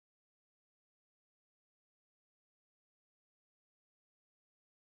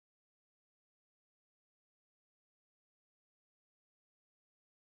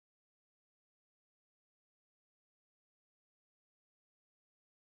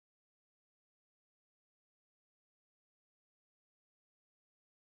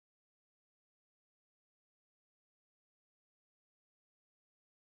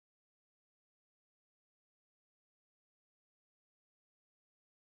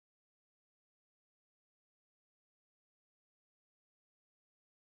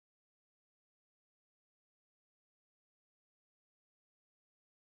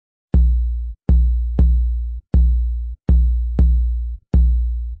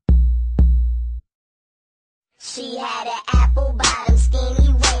She had an apple bottom,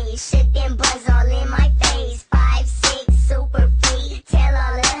 skinny waist, shook them buns all in my face. 5'6", super free. Tell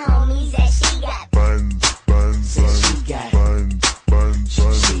all her homies that she got buns, buns, buns. She got buns, buns,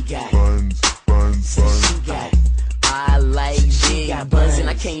 buns. She got buns, buns, buns. She got. I like big buns and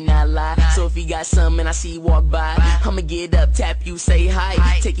I can't not lie. So if you got some and I see you walk by, I'ma get up, tap you, say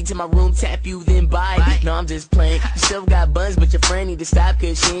hi. Take you to my room, tap you, then bye. No, I'm just playing. You still got buns, but your friend need to stop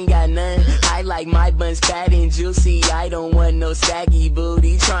cause she ain't got none. I like my buns fat and juicy. I don't want no saggy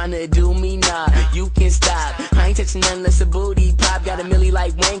booty. Tryna do me, nah, you can stop. I ain't touching none unless a booty pop. Got a milli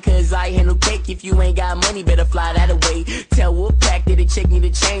like Wayne cause I handle cake. If you ain't got money, better fly that away. Tell Wolfpack that the chick need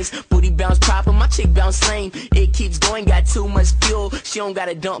to change. Booty bounce proper, my chick bounce lame. It keeps going, got too much fuel. She don't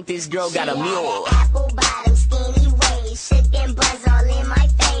gotta dump, this girl got a mule. Apple bottom, skinny waist, shook them buns all in my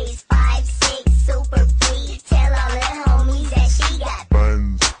face. 5'6", super free. Tell all her homies that she got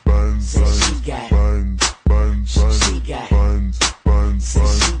buns, buns, buns. She got buns, buns, buns. She got buns, buns,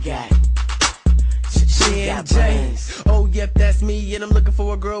 buns. She got buns. Oh yep, that's me, and I'm looking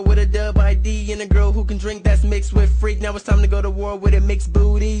for a girl with a dub ID and a girl who can drink that's mixed with freak. Now it's time to go to war with a mixed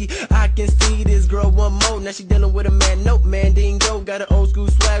booty. I can see this girl one more. Now she dealing with a man, nope, man dingo. Got an old school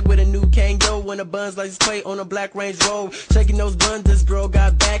swag with a new Kango. When the buns like play on a black Range Rover. Shaking those buns, this girl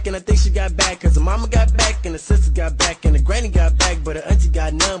got back, and I think she got back cause her mama got back, and her sister got back, and her granny got back, but her auntie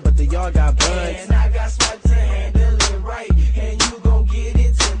got none, but they all got buns. And I got swag to handle.